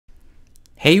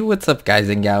Hey, what's up guys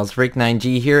and gals,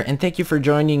 Rick9G here, and thank you for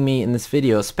joining me in this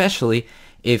video, especially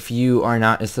if you are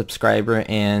not a subscriber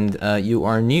and you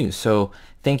are new. So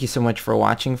thank you so much for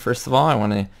watching. First of all, I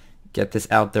want to get this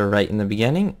out there right in the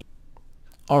beginning.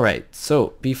 Alright,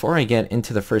 so before I get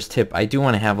into the first tip, I do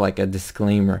want to have like a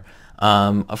disclaimer.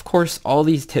 Of course, all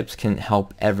these tips can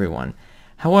help everyone.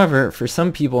 However, for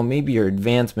some people, maybe you're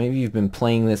advanced, maybe you've been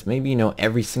playing this, maybe you know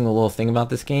every single little thing about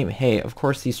this game. Hey, of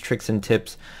course these tricks and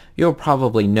tips you'll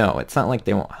probably know. It's not like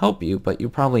they won't help you, but you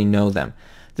probably know them.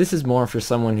 This is more for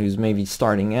someone who's maybe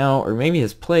starting out or maybe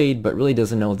has played but really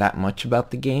doesn't know that much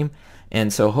about the game.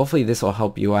 And so hopefully this will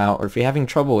help you out, or if you're having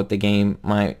trouble with the game,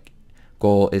 my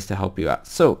goal is to help you out.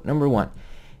 So number one,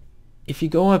 if you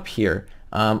go up here,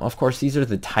 of course these are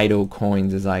the TYTO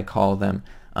coins as I call them,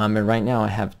 and right now I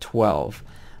have 12.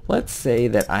 Let's say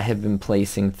that I have been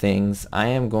placing things. I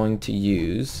am going to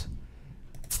use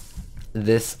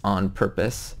this on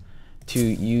purpose to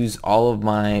use all of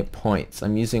my points.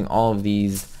 I'm using all of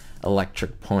these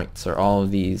electric points, or all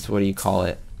of these, what do you call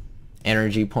it,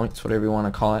 energy points, whatever you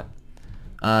want to call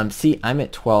it. See, I'm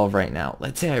at 12 right now.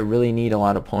 Let's say I really need a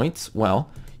lot of points. Well,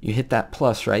 you hit that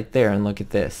plus right there and look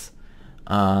at this.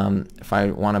 If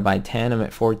I want to buy 10, I'm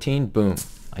at 14. Boom,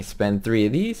 I spend 3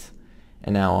 of these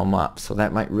and now I'm up. So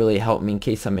that might really help me in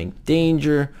case I'm in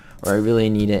danger or I really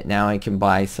need it. Now I can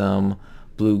buy some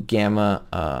blue grama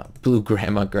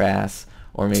grass,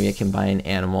 or maybe I can buy an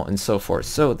animal and so forth.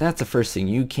 So that's the first thing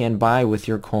you can buy with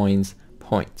your coins,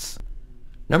 points.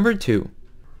 Number two,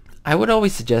 I would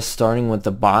always suggest starting with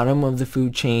the bottom of the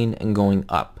food chain and going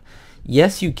up.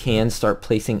 Yes, you can start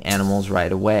placing animals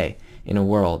right away in a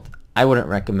world. I wouldn't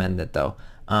recommend it though.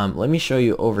 Let me show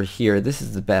you over here. This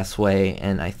is the best way,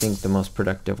 and I think the most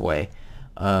productive way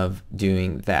of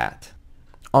doing that.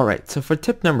 Alright, so for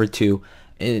tip number two,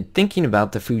 thinking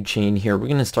about the food chain here, we're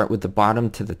going to start with the bottom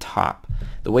to the top.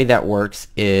 The way that works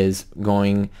is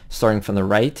starting from the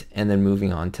right and then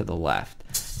moving on to the left.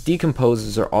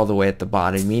 Decomposers are all the way at the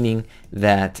bottom, meaning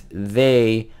that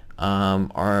they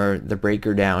are the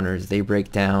breaker downers. They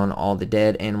break down all the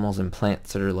dead animals and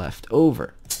plants that are left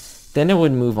over. Then I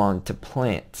would move on to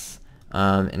plants,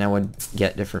 and I would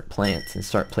get different plants and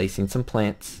start placing some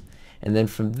plants. And then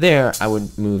from there I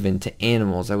would move into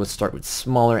animals. I would start with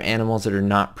smaller animals that are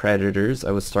not predators. I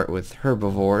would start with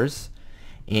herbivores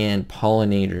and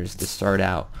pollinators to start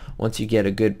out. Once you get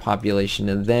a good population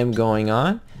of them going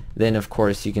on, then of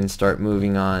course you can start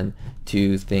moving on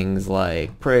to things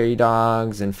like prairie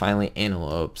dogs and finally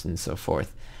antelopes and so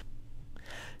forth.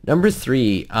 Number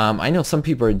three, I know some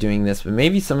people are doing this, but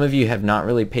maybe some of you have not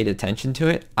really paid attention to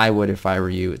it. I would if I were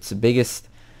you. It's the biggest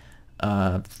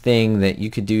thing that you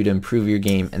could do to improve your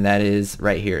game, and that is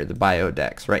right here, the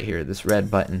biodex, right here, this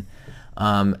red button.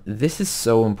 This is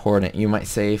so important. You might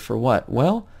say, for what?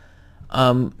 Well,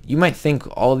 you might think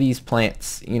all these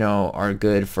plants, you know, are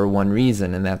good for one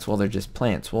reason, and that's, well, they're just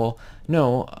plants. Well,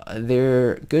 no,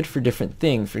 they're good for different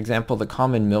things. For example, the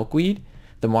common milkweed,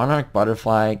 the monarch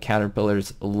butterfly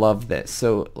caterpillars love this.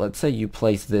 So let's say you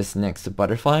place this next to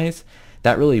butterflies,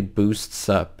 that really boosts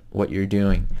up what you're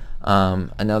doing.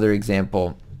 Another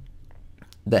example,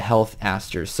 the health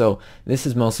asters. So this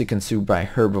is mostly consumed by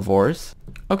herbivores.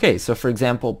 Okay, so for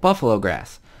example, buffalo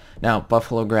grass. Now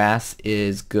buffalo grass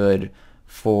is good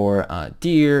for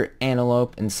deer,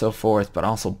 antelope, and so forth, but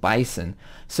also bison.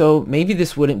 So maybe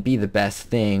this wouldn't be the best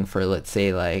thing for, let's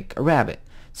say, like a rabbit.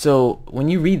 So when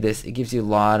you read this, it gives you a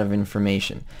lot of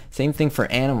information. Same thing for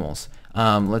animals.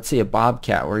 Let's say a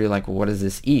bobcat, where you're like, well, what does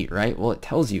this eat, right? Well, it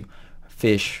tells you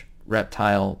fish,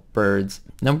 reptile, birds.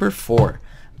 Number four,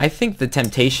 I think the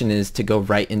temptation is to go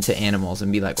right into animals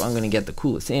and be like, well, I'm going to get the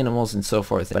coolest animals and so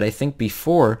forth. But I think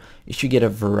before, you should get a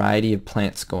variety of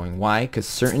plants going. Why? Because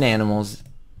certain animals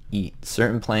eat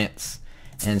certain plants,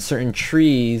 and certain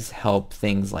trees help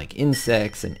things like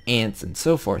insects and ants and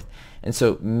so forth. And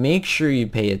so make sure you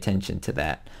pay attention to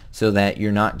that so that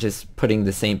you're not just putting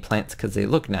the same plants because they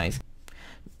look nice.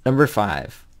 Number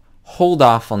five, hold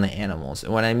off on the animals.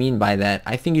 And what I mean by that,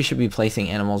 I think you should be placing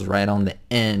animals right on the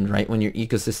end, right when your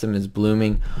ecosystem is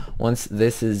blooming. Once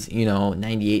this is, you know,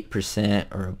 98%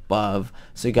 or above,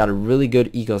 so you got a really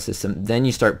good ecosystem, then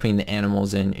you start putting the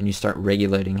animals in and you start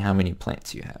regulating how many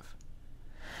plants you have.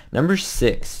 Number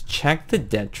six, check the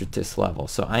detritus level.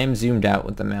 So I am zoomed out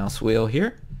with the mouse wheel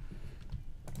here.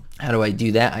 How do I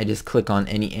do that? I just click on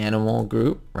any animal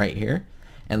group right here,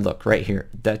 and look right here,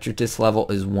 detritus level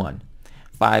is 1.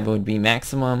 5 would be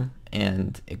maximum,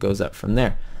 and it goes up from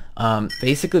there.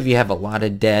 Basically, if you have a lot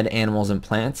of dead animals and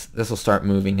plants, this will start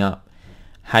moving up.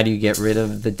 How do you get rid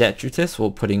of the detritus? Well,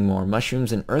 putting more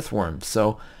mushrooms and earthworms.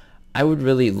 So I would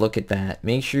really look at that.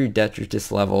 Make sure your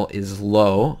detritus level is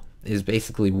low, is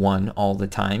basically 1 all the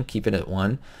time. Keep it at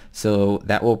 1. So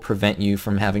that will prevent you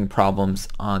from having problems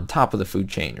on top of the food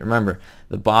chain. Remember,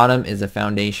 the bottom is a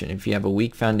foundation. If you have a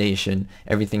weak foundation,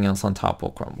 everything else on top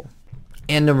will crumble.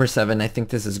 And number 7, I think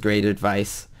this is great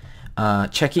advice.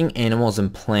 Checking animals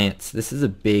and plants. This is a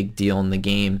big deal in the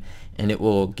game, and it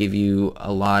will give you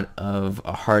a lot of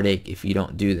a heartache if you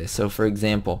don't do this. So for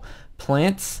example,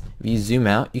 plants, if you zoom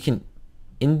out, you can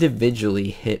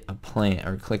individually hit a plant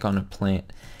or click on a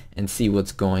plant and see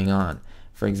what's going on.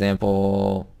 For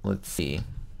example, let's see.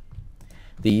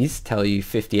 These tell you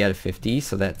 50 out of 50,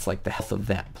 so that's like the health of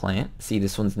that plant. See,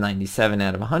 this one's 97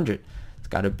 out of 100. It's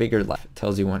got a bigger life. It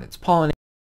tells you when it's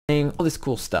pollinating, all this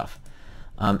cool stuff.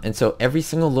 And so every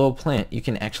single little plant you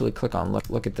can actually click on.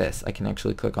 Look at this. I can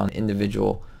actually click on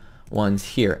individual ones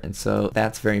here. And so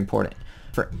that's very important.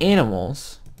 For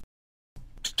animals,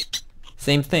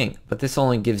 same thing, but this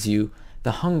only gives you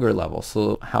the hunger level,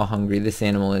 so how hungry this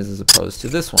animal is as opposed to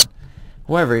this one.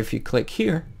 However, if you click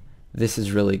here, this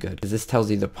is really good because this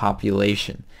tells you the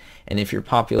population. And if your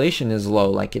population is low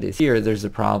like it is here, there's a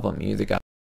problem. You either got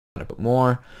to put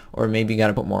more, or maybe you got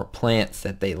to put more plants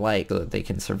that they like so that they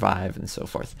can survive and so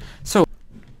forth. So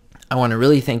I want to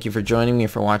really thank you for joining me,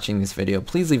 for watching this video.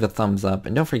 Please leave a thumbs up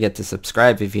and don't forget to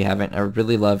subscribe if you haven't. I would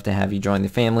really love to have you join the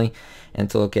family and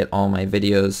to look at all my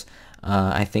videos.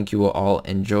 I think you will all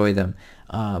enjoy them.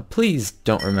 Please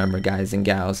don't remember, guys and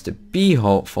gals, to be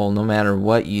hopeful no matter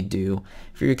what you do.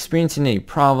 If you're experiencing any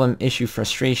problem, issue,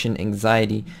 frustration,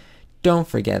 anxiety, don't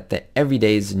forget that every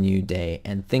day is a new day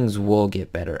and things will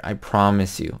get better. I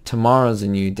promise you. Tomorrow's a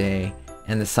new day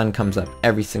and the sun comes up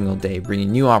every single day,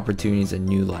 bringing new opportunities and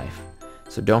new life.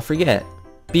 So don't forget,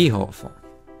 be hopeful.